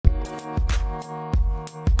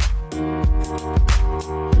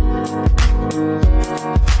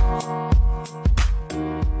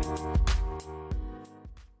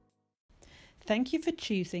Thank you for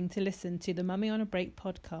choosing to listen to the Mummy on a Break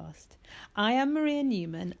podcast. I am Maria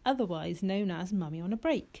Newman, otherwise known as Mummy on a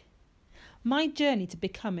Break. My journey to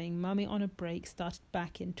becoming Mummy on a Break started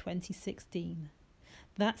back in 2016.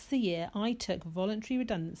 That's the year I took voluntary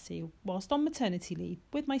redundancy whilst on maternity leave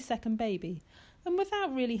with my second baby and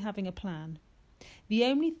without really having a plan. The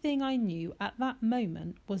only thing I knew at that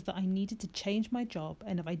moment was that I needed to change my job,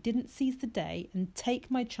 and if I didn't seize the day and take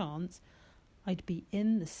my chance, I'd be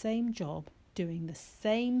in the same job doing the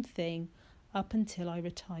same thing up until I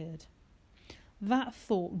retired. That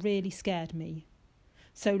thought really scared me.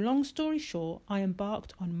 So long story short, I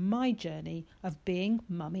embarked on my journey of being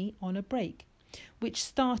Mummy on a Break, which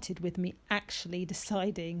started with me actually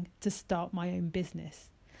deciding to start my own business,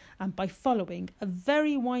 and by following a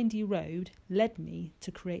very windy road led me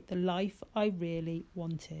to create the life I really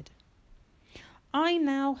wanted. I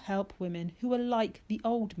now help women who are like the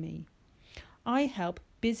old me. I help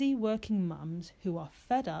busy working mums who are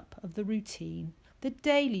fed up of the routine, the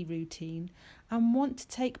daily routine, and want to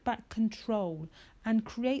take back control and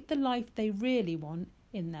create the life they really want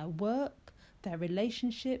in their work, their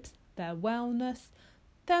relationships, their wellness,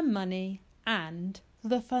 their money, and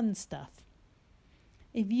the fun stuff.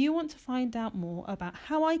 If you want to find out more about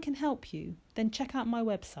how I can help you, then check out my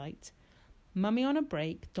website,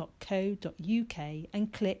 mummyonabreak.co.uk,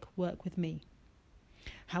 and click Work With Me.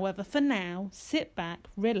 However, for now, sit back,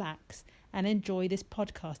 relax, and enjoy this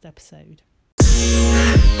podcast episode.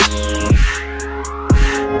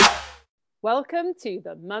 Welcome to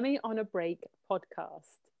the Mummy on a Break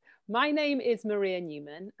podcast. My name is Maria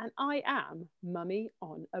Newman, and I am Mummy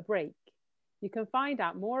on a Break. You can find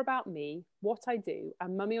out more about me, what I do,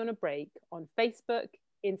 and Mummy on a Break on Facebook,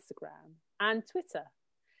 Instagram, and Twitter.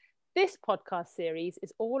 This podcast series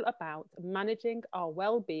is all about managing our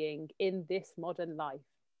well-being in this modern life.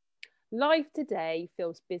 Life today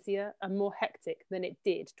feels busier and more hectic than it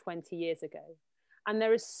did 20 years ago. And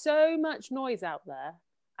there is so much noise out there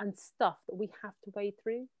and stuff that we have to wade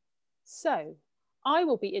through. So I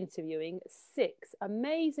will be interviewing 6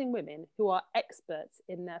 amazing women who are experts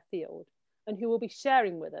in their field and who will be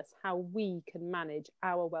sharing with us how we can manage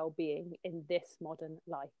our well-being in this modern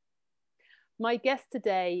life. My guest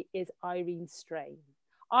today is Irene Strain.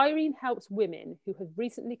 Irene helps women who have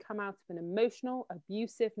recently come out of an emotional,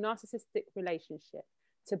 abusive, narcissistic relationship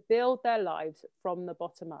to build their lives from the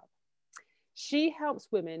bottom up. She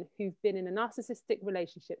helps women who've been in a narcissistic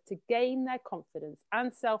relationship to gain their confidence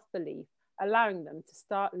and self-belief, allowing them to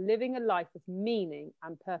start living a life of meaning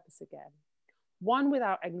and purpose again. One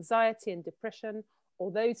without anxiety and depression or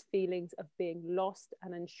those feelings of being lost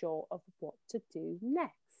and unsure of what to do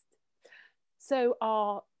next. So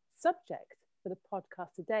our subject for the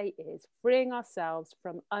podcast today is freeing ourselves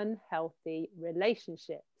from unhealthy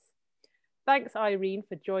relationships. Thanks, Irene,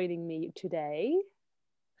 for joining me today.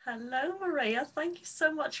 Hello, Maria. Thank you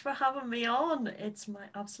so much for having me on. It's my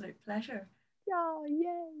absolute pleasure. Oh,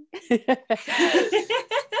 yay.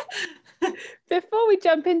 Before we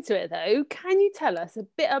jump into it, though, can you tell us a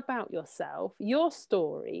bit about yourself, your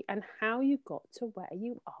story, and how you got to where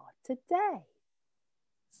you are today?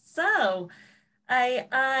 So,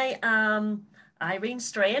 I am Irene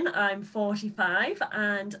Strain. I'm 45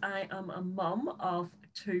 and I am a mum of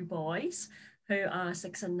 2 boys who are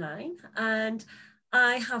 6 and 9. And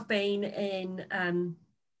I have been in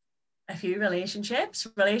a few relationships.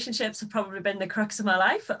 Relationships have probably been the crux of my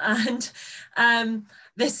life. And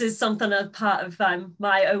this is something as part of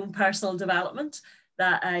my own personal development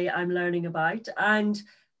that I'm learning about. And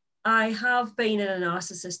I have been in a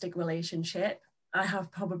narcissistic relationship. I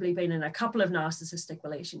have probably been in a couple of narcissistic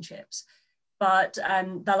relationships, but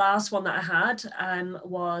the last one that I had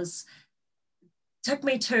took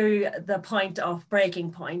me to the point of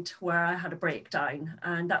breaking point where I had a breakdown,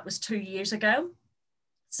 and that was 2 years ago.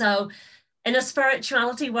 So in a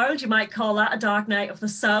spirituality world, you might call that a dark night of the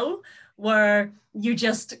soul, where you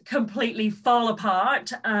just completely fall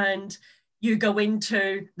apart and you go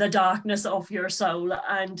into the darkness of your soul.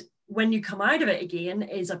 And when you come out of it again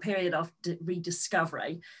is a period of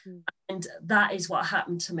rediscovery. And that is what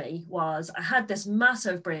happened to me. Was I had this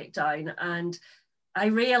massive breakdown and I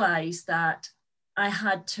realized that I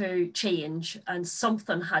had to change, and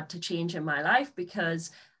something had to change in my life because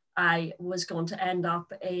I was going to end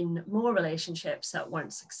up in more relationships that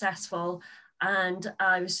weren't successful. And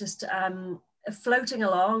I was just floating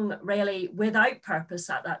along really without purpose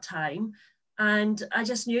at that time. And I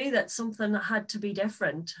just knew that something had to be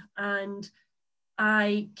different. And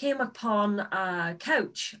I came upon a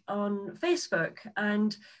coach on Facebook,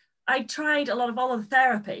 and I tried a lot of other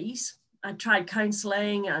therapies. I tried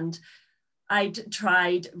counseling, and I'd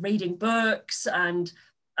tried reading books, and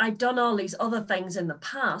I'd done all these other things in the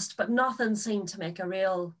past, but nothing seemed to make a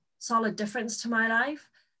real solid difference to my life.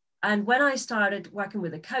 And when I started working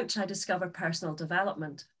with a coach, I discovered personal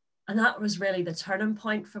development. And that was really the turning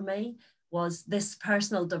point for me. Was this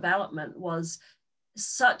personal development was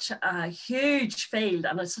such a huge field,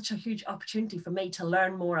 and it's such a huge opportunity for me to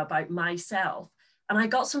learn more about myself. And I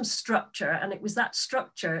got some structure, and it was that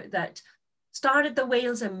structure that started the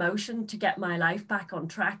wheels in motion to get my life back on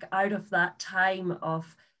track out of that time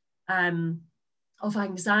of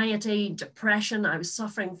anxiety, depression. I was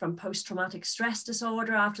suffering from post-traumatic stress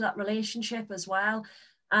disorder after that relationship as well.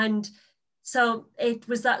 And so it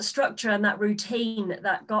was that structure and that routine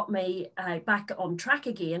that got me back on track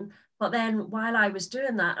again. But then while I was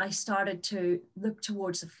doing that, I started to look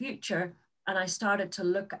towards the future, and I started to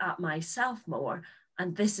look at myself more.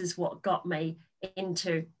 And this is what got me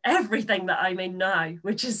into everything that I'm in now,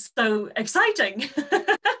 which is so exciting.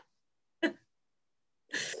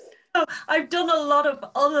 So I've done a lot of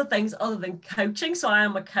other things other than coaching. So I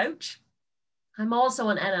am a coach. I'm also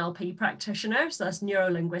an NLP practitioner, so that's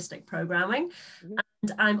neuro-linguistic programming. Mm-hmm.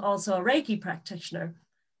 And I'm also a Reiki practitioner.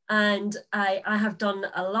 And I have done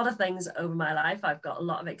a lot of things over my life. I've got a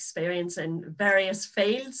lot of experience in various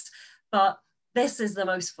fields, but this is the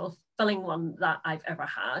most fulfilling one that I've ever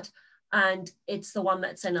had. And it's the one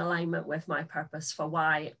that's in alignment with my purpose for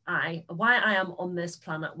why I am on this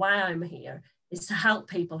planet, why I'm here, is to help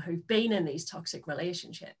people who've been in these toxic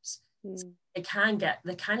relationships. So they can get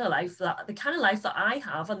the kind of life that I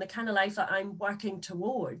have, and the kind of life that I'm working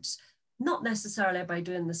towards, not necessarily by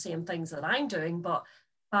doing the same things that I'm doing, but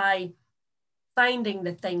by finding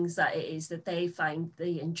the things that it is that they find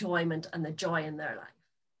the enjoyment and the joy in their life.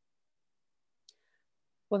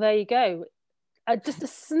 Well, there you go. Just a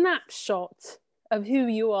snapshot of who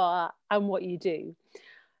you are and what you do.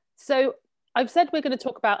 So I've said we're going to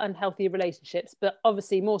talk about unhealthy relationships, but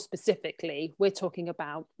obviously more specifically, we're talking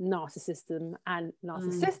about narcissism and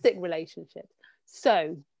narcissistic relationships.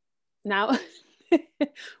 So now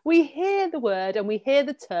we hear the word and we hear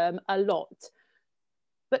the term a lot,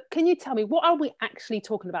 but can you tell me, what are we actually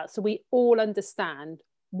talking about so we all understand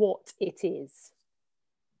what it is?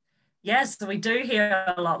 Yes, so we do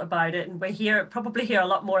hear a lot about it, and we probably hear a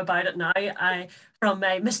lot more about it now from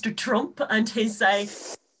Mr. Trump and his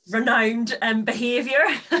renowned behavior.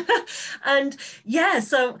 And yeah,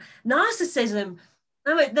 so narcissism,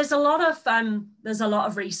 I mean, there's a lot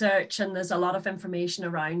of research and there's a lot of information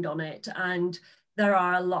around on it, and there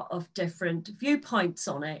are a lot of different viewpoints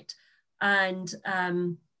on it, and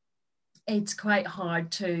it's quite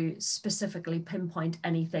hard to specifically pinpoint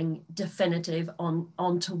anything definitive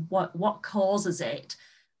onto what causes it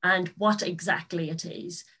and what exactly it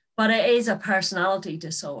is. But it is a personality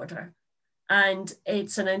disorder. And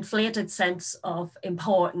it's an inflated sense of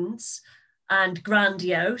importance and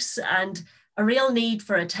grandiose, and a real need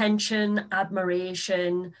for attention,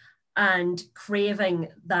 admiration, and craving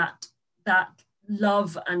that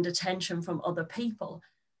love and attention from other people.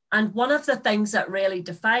 And one of the things that really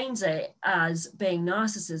defines it as being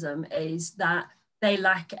narcissism is that they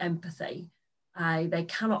lack empathy. They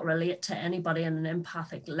cannot relate to anybody on an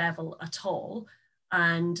empathic level at all.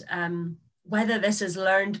 And whether this is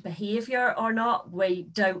learned behavior or not, we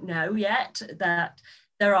don't know yet. That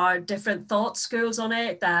there are different thought schools on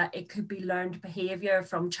it, that it could be learned behavior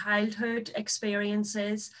from childhood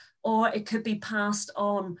experiences, or it could be passed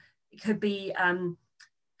on. It could be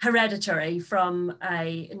hereditary from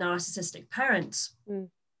a narcissistic parents,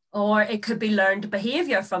 or it could be learned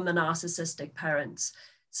behavior from the narcissistic parents.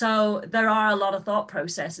 So there are a lot of thought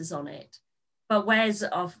processes on it, but ways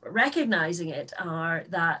of recognizing it are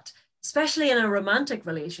that, especially in a romantic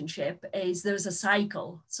relationship, is there's a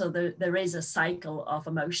cycle. So there is a cycle of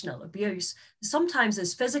emotional abuse. Sometimes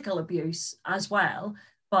there's physical abuse as well,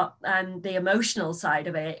 but the emotional side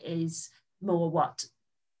of it is more what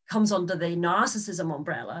comes under the narcissism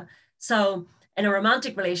umbrella. So in a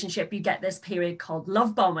romantic relationship, you get this period called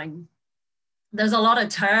love bombing. There's a lot of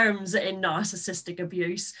terms in narcissistic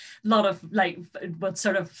abuse, a lot of like what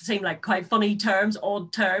sort of seem like quite funny terms,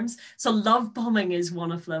 odd terms. So love bombing is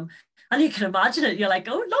one of them. And you can imagine it, you're like,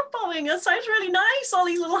 oh, love bombing, that sounds really nice. All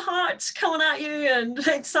these little hearts coming at you, and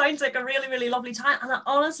it sounds like a really, really lovely time. And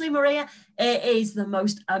honestly, Maria, it is the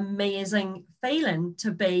most amazing feeling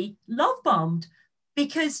to be love bombed,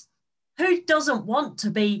 because who doesn't want to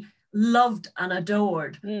be loved and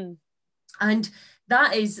adored? And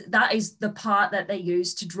that is the part that they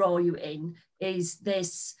use to draw you in, is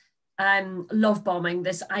this love bombing,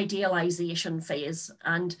 this idealization phase.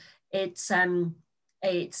 And it's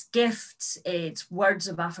gifts, it's words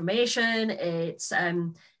of affirmation, it's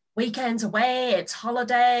weekends away, it's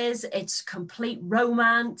holidays, it's complete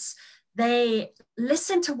romance. They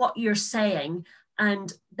listen to what you're saying,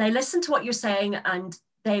 and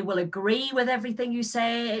they will agree with everything you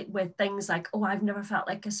say, with things like, oh, I've never felt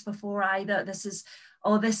like this before either. This is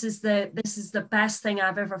the best thing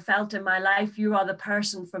I've ever felt in my life. You are the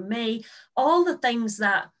person for me. All the things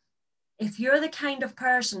that, if you're the kind of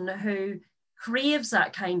person who craves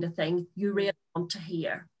that kind of thing, you really want to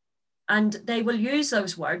hear. And they will use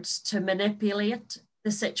those words to manipulate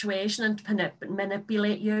the situation and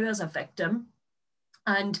manipulate you as a victim.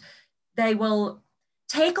 And they will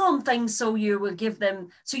take on things, so you will give them,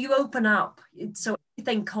 so you open up. So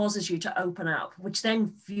everything causes you to open up, which then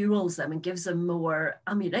fuels them and gives them more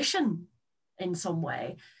ammunition in some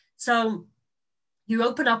way. So you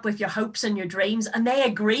open up with your hopes and your dreams, and they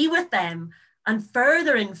agree with them and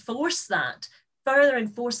further enforce that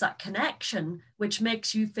connection, which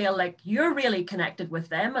makes you feel like you're really connected with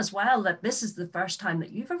them as well, that this is the first time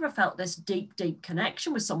that you've ever felt this deep, deep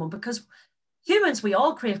connection with someone. Because humans, we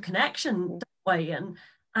all crave connection, don't we?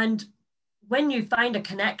 And when you find a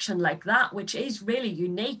connection like that, which is really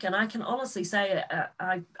unique, and I can honestly say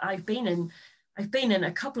I've been in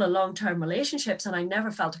a couple of long-term relationships, and I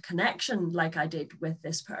never felt a connection like I did with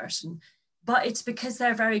this person. But it's because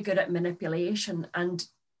they're very good at manipulation and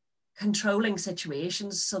controlling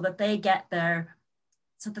situations so that they get their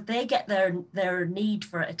need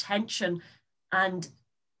for attention and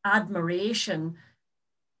admiration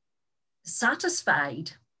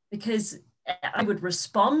satisfied, because I would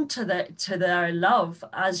respond to their love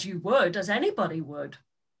as anybody would,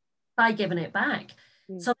 by giving it back.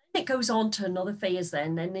 So then it goes on to another phase,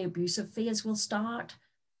 then the abusive phase will start.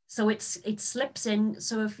 So it slips in.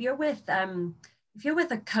 So if you're with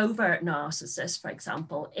a covert narcissist, for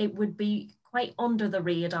example, it would be quite under the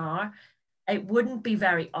radar. It wouldn't be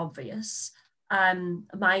very obvious.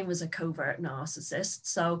 Mine was a covert narcissist,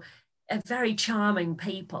 so very charming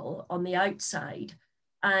people on the outside,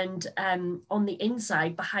 and on the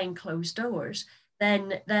inside, behind closed doors,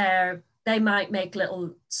 then they might make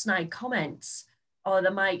little snide comments, or they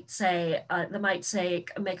might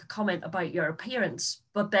make a comment about your appearance,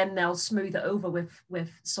 but then they'll smooth it over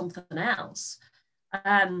with something else.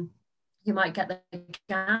 You might get the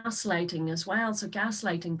gaslighting as well. So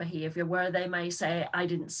gaslighting behavior, where they may say, I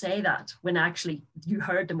didn't say that, when actually you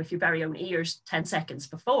heard them with your very own ears 10 seconds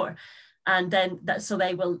before. And then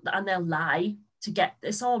they'll lie to get,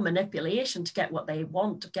 it's all manipulation to get what they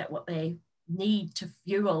want, to get what they need to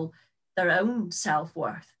fuel their own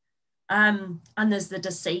self-worth. And there's the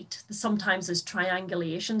deceit. Sometimes there's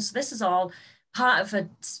triangulation. So this is all part of the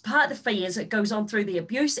phase. It goes on through the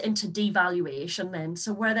abuse into devaluation then.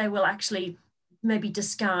 So where they will actually maybe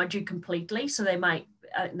discard you completely. So they might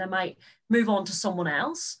move on to someone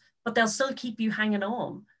else, but they'll still keep you hanging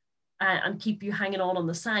on. And keep you hanging on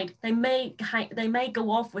the side. They may go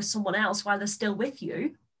off with someone else while they're still with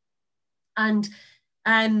you, and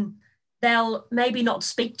they'll maybe not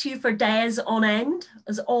speak to you for days on end,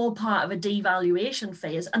 as all part of a devaluation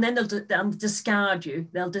phase. And then they'll discard you.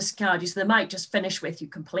 They'll discard you, so they might just finish with you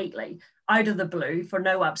completely out of the blue for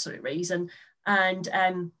no absolute reason,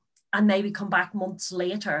 and maybe come back months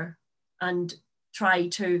later and try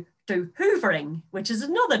to do hoovering, which is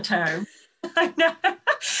another term. I know.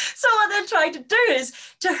 So what they're trying to do is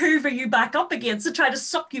to hoover you back up again, so try to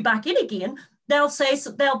suck you back in again. They'll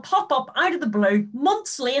pop up out of the blue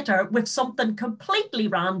months later with something completely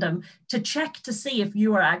random to check to see if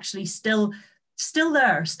you are actually still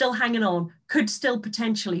there, still hanging on, could still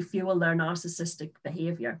potentially fuel their narcissistic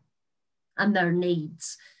behavior and their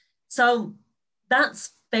needs. So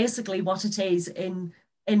that's basically what it is in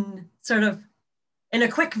a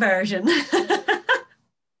quick version.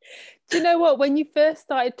 Do you know what? When you first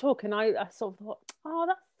started talking, I sort of thought, oh,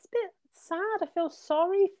 that's a bit sad. I feel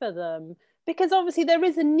sorry for them, because obviously there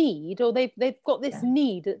is a need, or they've got this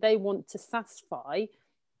need that they want to satisfy.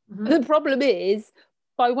 Mm-hmm. The problem is,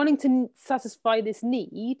 by wanting to satisfy this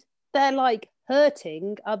need, they're like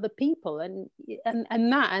hurting other people, and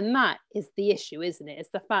that is the issue, isn't it? It's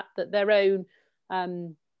the fact that their own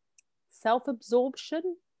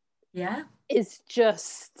self-absorption is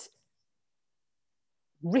just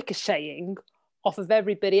ricocheting off of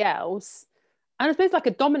everybody else. And I suppose like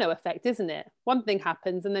a domino effect, isn't it? One thing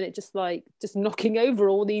happens and then it just knocking over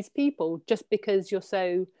all these people, just because you're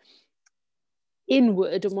so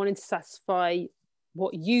inward and wanting to satisfy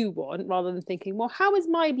what you want, rather than thinking, well, how is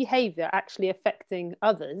my behavior actually affecting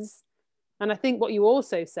others? And I think what you're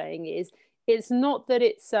also saying is, it's not that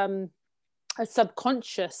it's a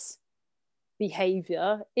subconscious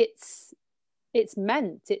behavior, it's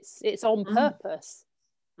on purpose.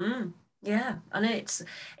 Yeah, and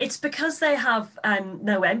it's because they have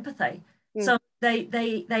no empathy. So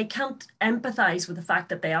they can't empathize with the fact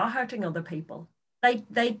that they are hurting other people.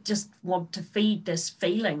 They just want to feed this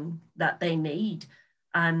feeling that they need.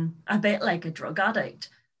 A bit like a drug addict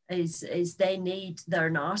is they need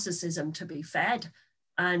their narcissism to be fed,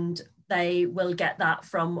 and they will get that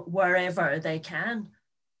from wherever they can.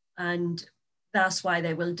 And that's why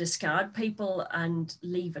they will discard people and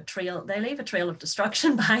leave a trail. They leave a trail of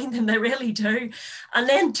destruction behind them. They really do. And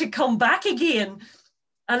then to come back again,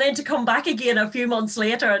 a few months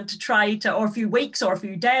later and to try to, or a few weeks or a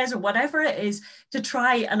few days or whatever it is, to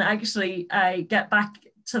try and actually get back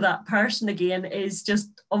to that person again is just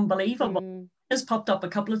unbelievable. It's popped up a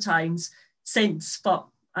couple of times since, but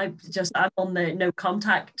I'm on the no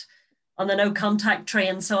contact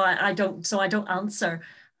train, so I don't answer.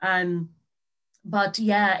 But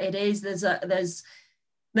yeah, it is. There's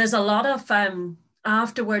a lot of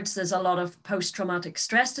afterwards. There's a lot of post-traumatic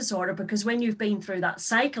stress disorder, because when you've been through that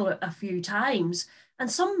cycle a few times, and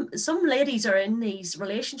some ladies are in these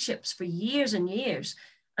relationships for years and years,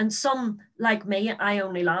 and some, like me, I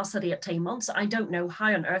only lasted 18 months. I don't know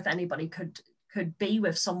how on earth anybody could be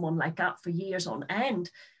with someone like that for years on end.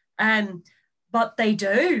 But they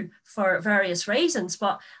do for various reasons.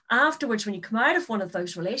 But afterwards, when you come out of one of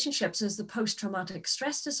those relationships, there's the post-traumatic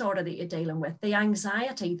stress disorder that you're dealing with, the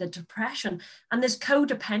anxiety, the depression, and there's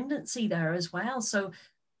codependency there as well. So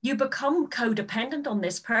you become codependent on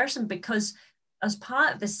this person, because as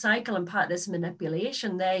part of this cycle and part of this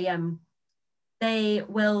manipulation, you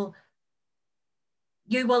will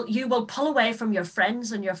pull away from your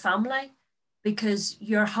friends and your family, because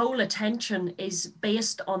your whole attention is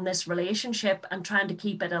based on this relationship and trying to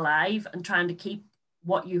keep it alive and trying to keep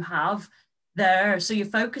what you have there. So your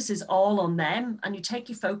focus is all on them, and you take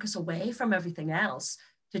your focus away from everything else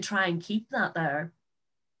to try and keep that there.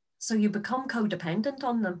 So you become codependent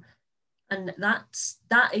on them. And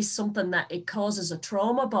that is something that it causes a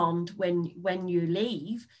trauma bond when you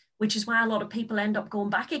leave, which is why a lot of people end up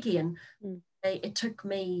going back again. It took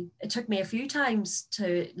me a few times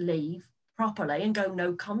to leave properly and go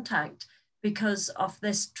no contact, because of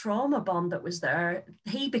this trauma bond that was there.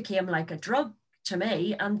 He became like a drug to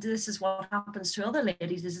me, and this is what happens to other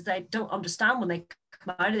ladies, is they don't understand when they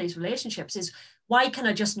come out of these relationships, is why can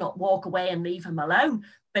I just not walk away and leave him alone?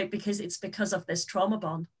 But because it's because of this trauma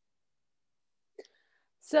bond.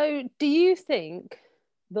 So do you think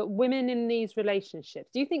that women in these relationships,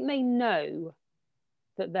 do you think they know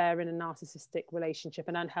that they're in a narcissistic relationship,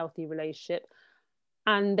 an unhealthy relationship,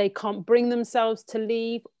 and they can't bring themselves to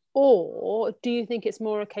leave? Or do you think it's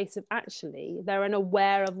more a case of actually they're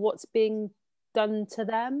unaware of what's being done to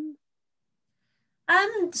them?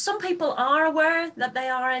 Some people are aware that they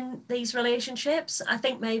are in these relationships. I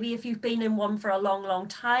think maybe if you've been in one for a long, long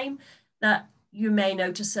time, that you may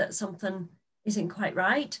notice that something isn't quite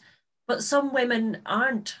right. But some women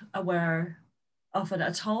aren't aware of it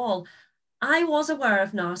at all. I was aware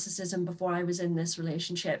of narcissism before I was in this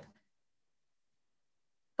relationship.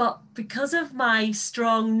 But because of my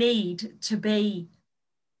strong need to be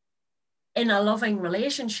in a loving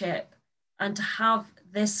relationship and to have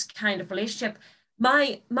this kind of relationship,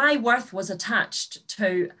 my worth was attached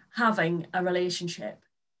to having a relationship.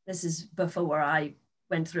 This is before I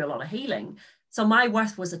went through a lot of healing. So my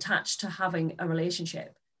worth was attached to having a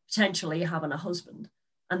relationship, potentially having a husband,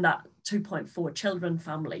 and that 2.4 children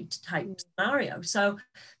family type scenario. So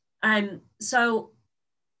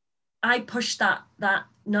I pushed that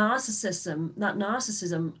narcissism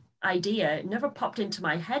idea. It never popped into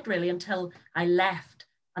my head really until I left.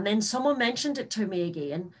 And then someone mentioned it to me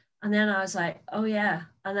again. And then I was like, oh yeah.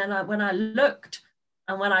 And then when I looked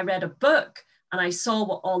and when I read a book and I saw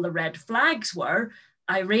what all the red flags were,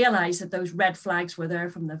 I realized that those red flags were there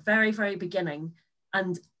from the very, very beginning.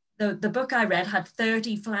 And the book I read had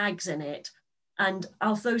 30 flags in it. And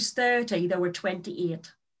of those 30, there were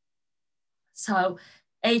 28. So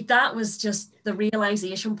that was just the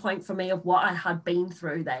realization point for me of what I had been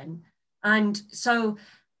through then. And so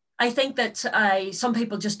I think that some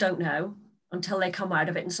people just don't know until they come out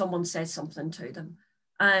of it and someone says something to them.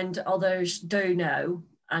 And others do know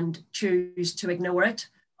and choose to ignore it,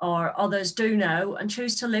 or others do know and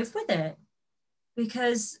choose to live with it.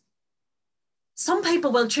 Because some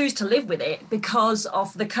people will choose to live with it because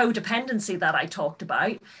of the codependency that I talked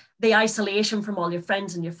about, the isolation from all your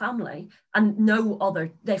friends and your family, and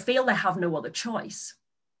they feel they have no other choice.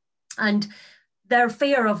 And their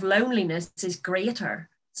fear of loneliness is greater.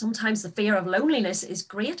 Sometimes the fear of loneliness is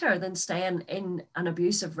greater than staying in an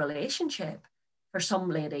abusive relationship for some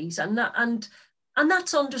ladies. And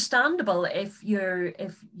that's understandable if you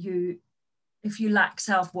if you lack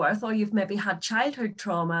self-worth, or you've maybe had childhood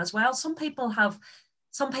trauma as well. Some people have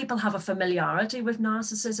a familiarity with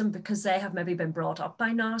narcissism because they have maybe been brought up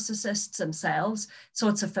by narcissists themselves. So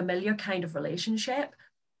it's a familiar kind of relationship.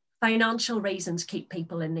 Financial reasons keep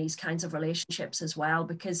people in these kinds of relationships as well,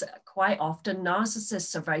 because quite often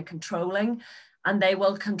narcissists are very controlling, and they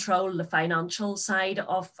will control the financial side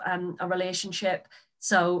of a relationship.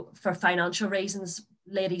 So for financial reasons,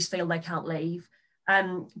 ladies feel they can't leave.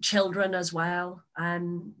 Children as well,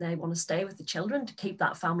 they want to stay with the children to keep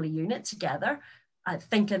that family unit together,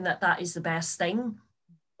 thinking that that is the best thing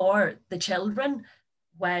for the children,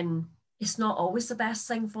 when it's not always the best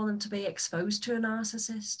thing for them to be exposed to a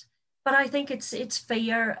narcissist. But I think it's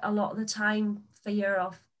fear a lot of the time, fear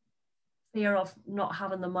of not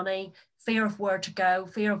having the money, fear of where to go,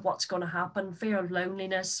 fear of what's going to happen, fear of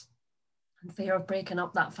loneliness, and fear of breaking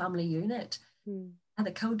up that family unit. And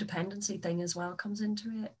the codependency thing as well comes into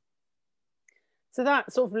it. So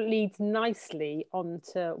that sort of leads nicely on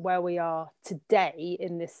to where we are today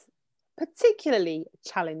in this particularly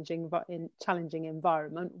challenging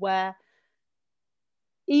environment, where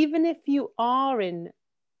even if you are in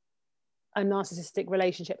a narcissistic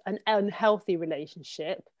relationship, an unhealthy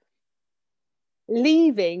relationship,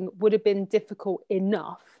 leaving would have been difficult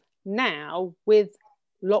enough. Now with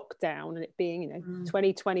lockdown and it being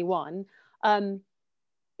 2021,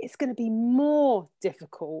 it's going to be more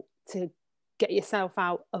difficult to get yourself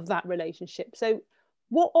out of that relationship. So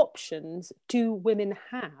what options do women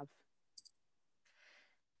have?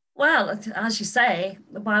 Well, as you say,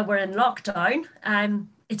 while we're in lockdown,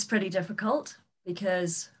 it's pretty difficult,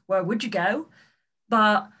 because where would you go?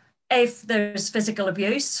 But if there's physical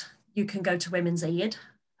abuse, you can go to Women's Aid.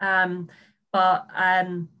 But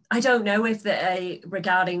I don't know if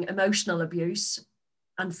regarding emotional abuse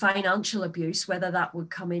and financial abuse, whether that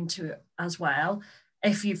would come into it as well.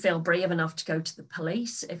 If you feel brave enough to go to the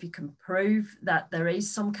police, if you can prove that there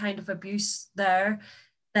is some kind of abuse there,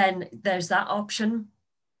 then there's that option.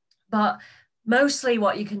 But mostly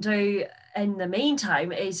what you can do in the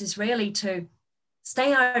meantime is really to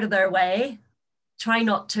stay out of their way, try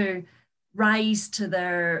not to rise to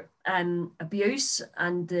their abuse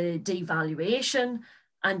and the devaluation,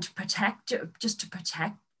 and to protect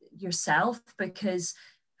yourself, because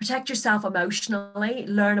protect yourself emotionally,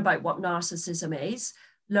 learn about what narcissism is,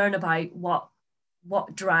 learn about what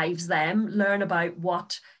drives them, learn about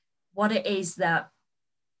what it is that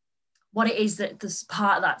this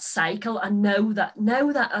part of that cycle, and know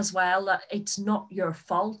that as well, that it's not your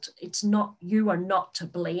fault. You are not to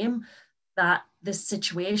blame, that this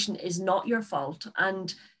situation is not your fault,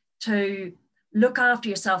 and to look after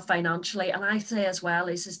yourself financially. And I say as well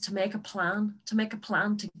is to make a plan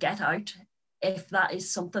to get out. If that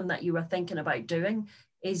is something that you are thinking about doing,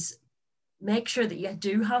 is make sure that you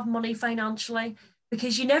do have money financially,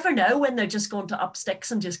 because you never know when they're just going to up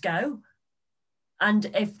sticks and just go. And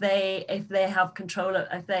if they have control,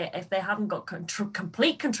 if they haven't got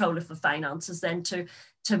complete control of the finances, then to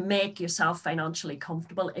make yourself financially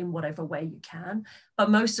comfortable in whatever way you can.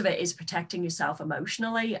 But most of it is protecting yourself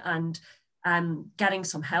emotionally, and getting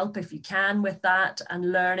some help if you can with that,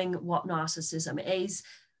 and learning what narcissism is,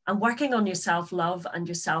 and working on your self-love and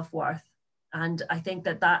your self-worth. And I think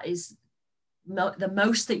that is the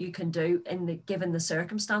most that you can do given the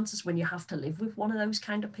circumstances when you have to live with one of those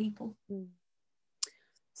kind of people.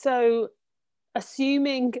 So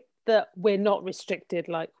assuming that we're not restricted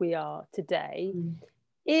like we are today,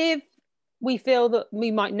 if we feel that we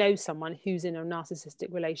might know someone who's in a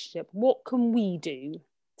narcissistic relationship, what can we do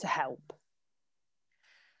to help?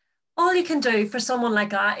 All you can do for someone like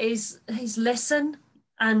that is listen,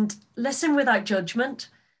 and listen without judgment,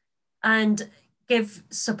 and give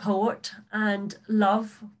support and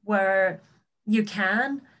love where you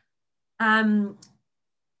can.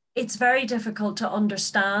 It's very difficult to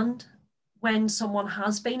understand when someone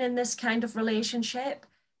has been in this kind of relationship,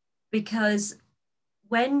 because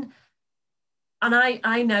I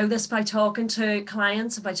know this by talking to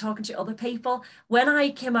clients and by talking to other people, when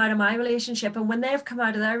I came out of my relationship and when they've come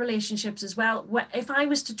out of their relationships as well, if I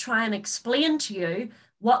was to try and explain to you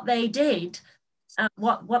what they did,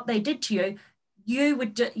 what they did to you, you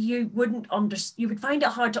would find it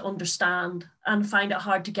hard to understand, and find it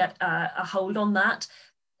hard to get a hold on that.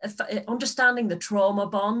 Understanding the trauma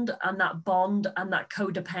bond and that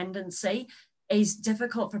codependency is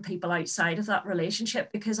difficult for people outside of that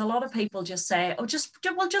relationship, because a lot of people just say, oh, just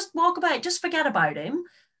walk away, just forget about him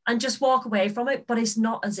and just walk away from it. But it's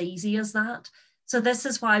not as easy as that. So this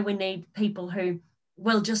is why we need people who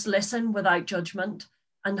will just listen without judgment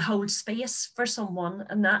and hold space for someone.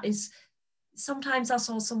 And that is, sometimes that's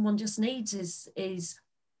all someone just needs is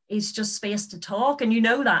is just space to talk. And you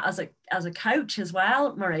know that as a coach as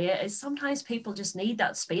well, Maria, is sometimes people just need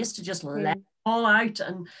that space to just let it all out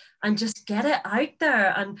and just get it out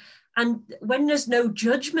there. And when there's no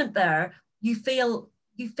judgment there, you feel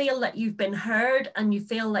that you've been heard, and you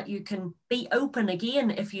feel that you can be open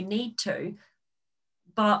again if you need to.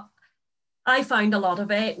 But I found a lot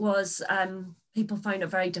of it was people find it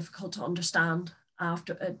very difficult to understand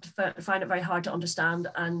find it very hard to understand,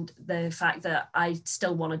 and the fact that I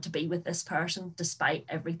still wanted to be with this person despite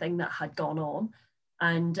everything that had gone on.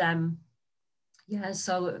 And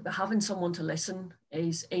so having someone to listen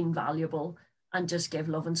is invaluable, and just give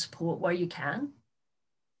love and support where you can.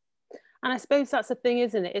 And I suppose that's the thing,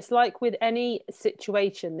 isn't it? It's like with any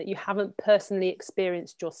situation that you haven't personally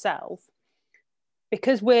experienced yourself,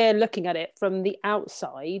 because we're looking at it from the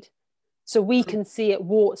outside, so we can see it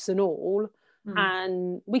warts and all.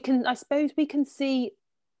 And I suppose we can see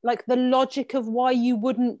like the logic of why you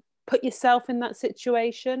wouldn't put yourself in that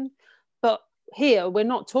situation. But here we're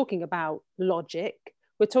not talking about logic.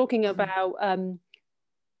 We're talking about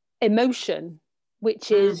emotion,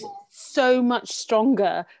 which is so much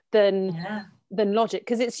stronger than logic,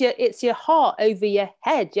 because it's your heart over your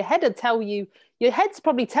head. Your head will tell you, your head's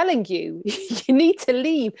probably telling you, you need to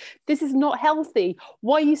leave. This is not healthy.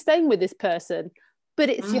 Why are you staying with this person? But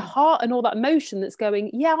it's your heart and all that emotion that's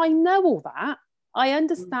going, yeah, I know all that. I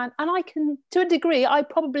understand. And I can, to a degree, I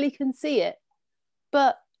probably can see it.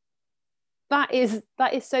 But that is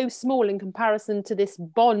so small in comparison to this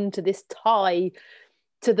bond, to this tie,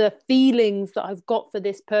 to the feelings that I've got for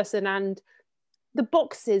this person, and the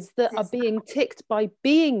boxes that are being ticked by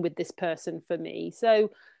being with this person for me.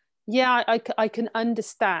 So yeah, I can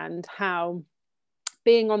understand how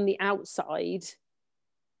being on the outside,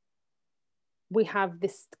 we have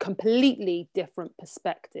this completely different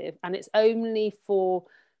perspective, and it's only for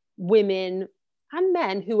women and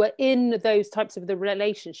men who are in those types of the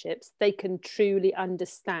relationships, they can truly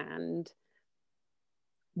understand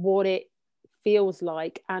what it feels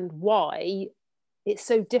like and why it's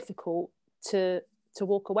so difficult to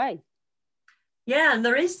walk away. Yeah, and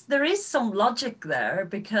there is some logic there,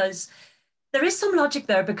 because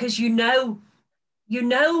you know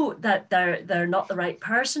that they're not the right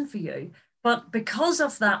person for you. But because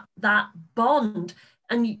of that bond,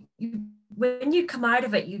 and when you come out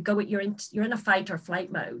of it, you're in a fight or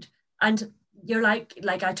flight mode, and you're like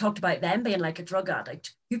I talked about them being like a drug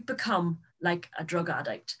addict. You've become like a drug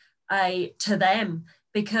addict to them,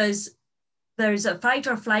 because there's a fight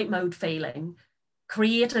or flight mode feeling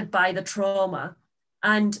created by the trauma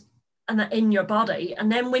and in your body,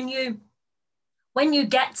 and then when you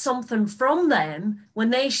get something from them, when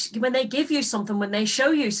they give you something, when they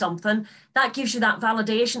show you something, that gives you that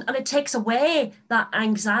validation, and it takes away that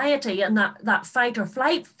anxiety and that fight or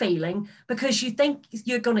flight feeling, because you think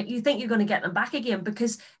you're gonna get them back again,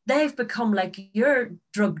 because they've become like your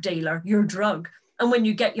drug dealer, your drug. And when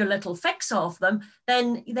you get your little fix off them,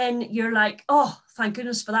 then you're like, oh, thank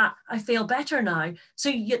goodness for that. I feel better now.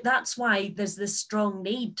 So that's why there's this strong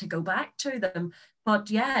need to go back to them.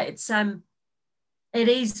 But yeah, it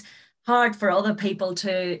is hard for other people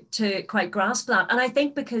to quite grasp that. And I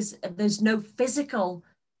think because there's no physical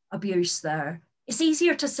abuse there, it's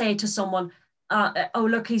easier to say to someone, oh,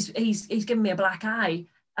 look, he's giving me a black eye.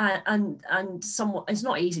 And someone, it's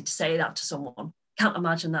not easy to say that to someone. Can't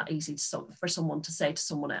imagine that easy for someone to say to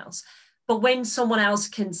someone else. But when someone else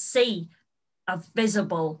can see a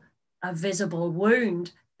visible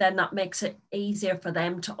wound, then that makes it easier for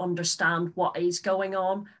them to understand what is going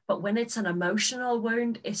on. But when it's an emotional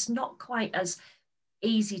wound, it's not quite as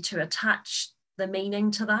easy to attach the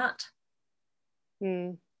meaning to that.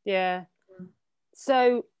 Yeah.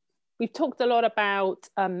 So we've talked a lot about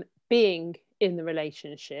being in the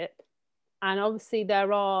relationship, and obviously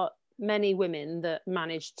there are many women that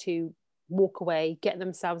manage to walk away, get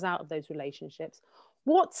themselves out of those relationships.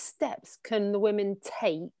 What steps can the women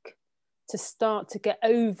take to start to get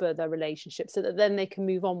over their relationship so that then they can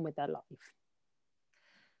move on with their life?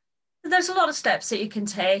 There's a lot of steps that you can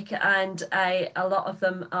take, and a lot of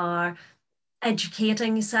them are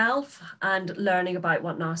educating yourself and learning about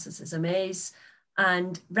what narcissism is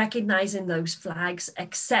and recognizing those flags.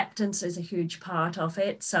 Acceptance is a huge part of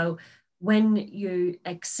it. So when you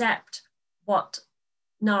accept what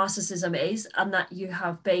narcissism is, and that you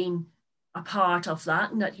have been a part of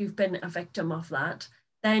that, and that you've been a victim of that,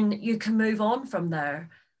 then you can move on from there.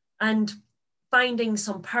 And finding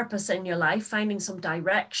some purpose in your life, finding some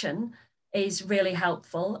direction is really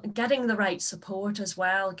helpful. Getting the right support as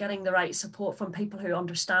well, getting the right support from people who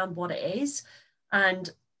understand what it is,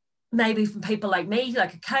 and maybe from people like me,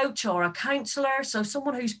 like a coach or a counselor. So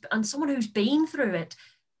someone who's been through it,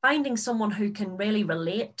 finding someone who can really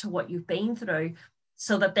relate to what you've been through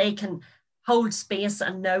so that they can hold space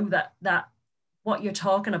and know that what you're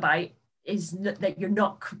talking about is that you're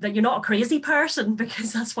not a crazy person,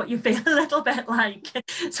 because that's what you feel a little bit like.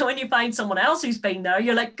 So when you find someone else who's been there,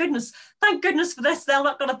 you're like, goodness, thank goodness for this. They're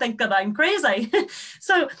not going to think that I'm crazy.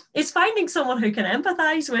 So it's finding someone who can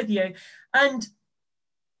empathize with you. And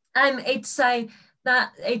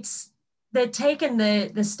they're taking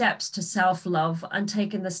the steps to self-love and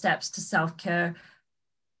taking the steps to self-care.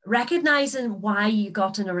 Recognizing why you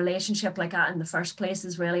got in a relationship like that in the first place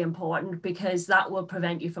is really important, because that will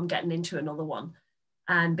prevent you from getting into another one.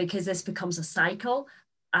 And because this becomes a cycle,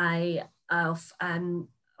 of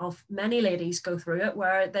many ladies go through it,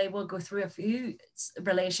 where they will go through a few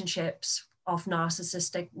relationships with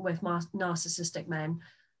narcissistic men,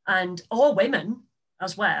 and or women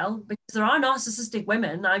as well, because there are narcissistic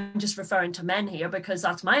women. I'm just referring to men here because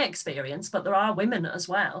that's my experience, but there are women as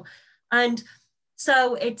well. And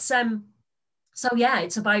so it's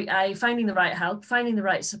it's about finding the right help, finding the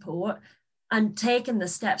right support, and taking the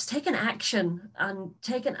steps, taking action on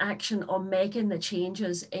making the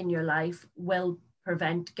changes in your life will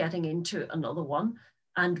prevent getting into another one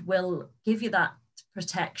and will give you that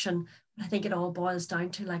protection. I think it all boils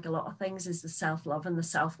down to, like a lot of things, is the self-love and the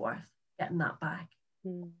self-worth, getting that back.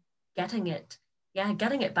 Getting it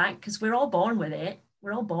back, because we're all born with it.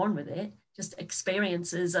 Just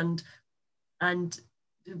experiences and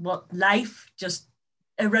what life just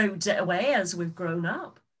erodes it away as we've grown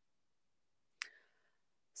up.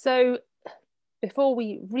 So before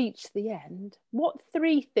we reach the end, what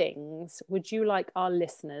 3 things would you like our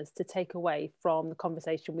listeners to take away from the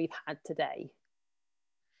conversation we've had today?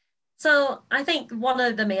 So I think one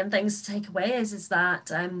of the main things to take away is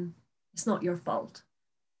that it's not your fault.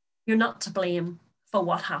 You're not to blame for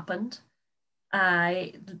what happened.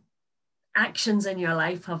 Actions in your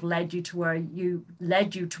life have led you to where you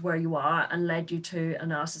are and led you to a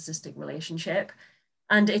narcissistic relationship.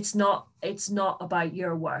 And it's not about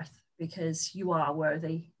your worth, because you are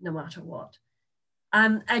worthy no matter what.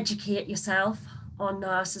 Educate yourself on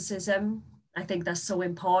narcissism. I think that's so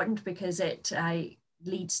important, because it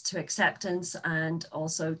leads to acceptance and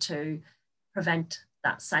also to prevent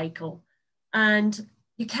that cycle. And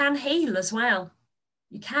you can heal as well.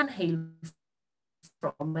 You can heal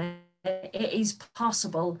from it. It is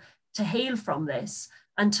possible to heal from this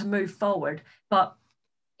and to move forward, but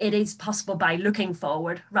it is possible by looking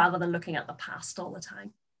forward rather than looking at the past all the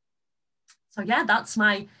time. So yeah, that's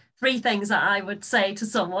my 3 things that I would say to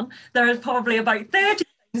someone. There is probably about 30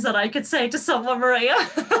 things that I could say to someone, Maria.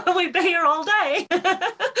 We'd be here all day. And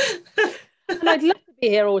I'd love to be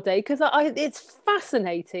here all day, because it's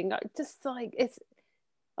fascinating.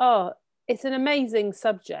 It's an amazing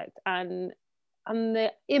subject, and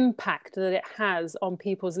the impact that it has on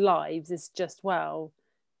people's lives is just,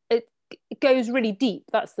 it goes really deep.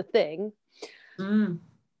 That's the thing. So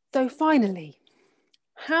finally,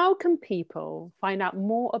 how can people find out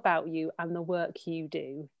more about you and the work you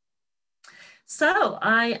do? So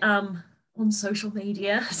I am on social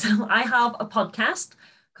media. So I have a podcast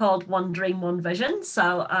called One Dream, One Vision.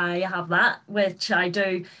 So I have that, which I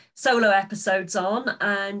do solo episodes on.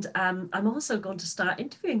 And I'm also going to start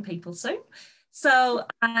interviewing people soon. So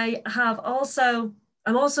I'm also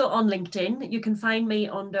on LinkedIn. You can find me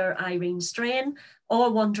under Irene Strain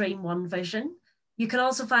or One Dream, One Vision. You can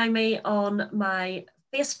also find me on my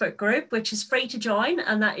Facebook group, which is free to join,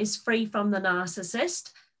 and that is Free from the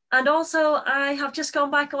Narcissist. And also I have just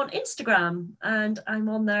gone back on Instagram, and I'm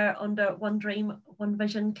on there under One Dream, One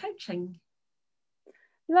Vision Coaching.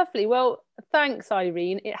 Lovely. Well, thanks,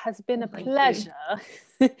 Irene. It has been a pleasure.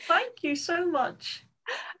 Thank you so much.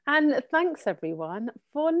 And thanks, everyone,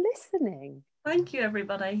 for listening. Thank you,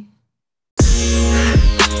 everybody.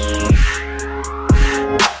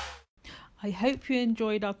 I hope you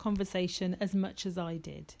enjoyed our conversation as much as I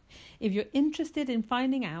did. If you're interested in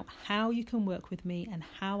finding out how you can work with me and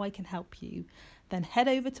how I can help you, then head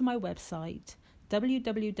over to my website,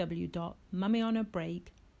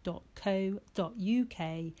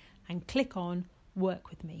 www.mummyonabreak.co.uk, and click on Work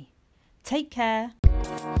With Me. Take care.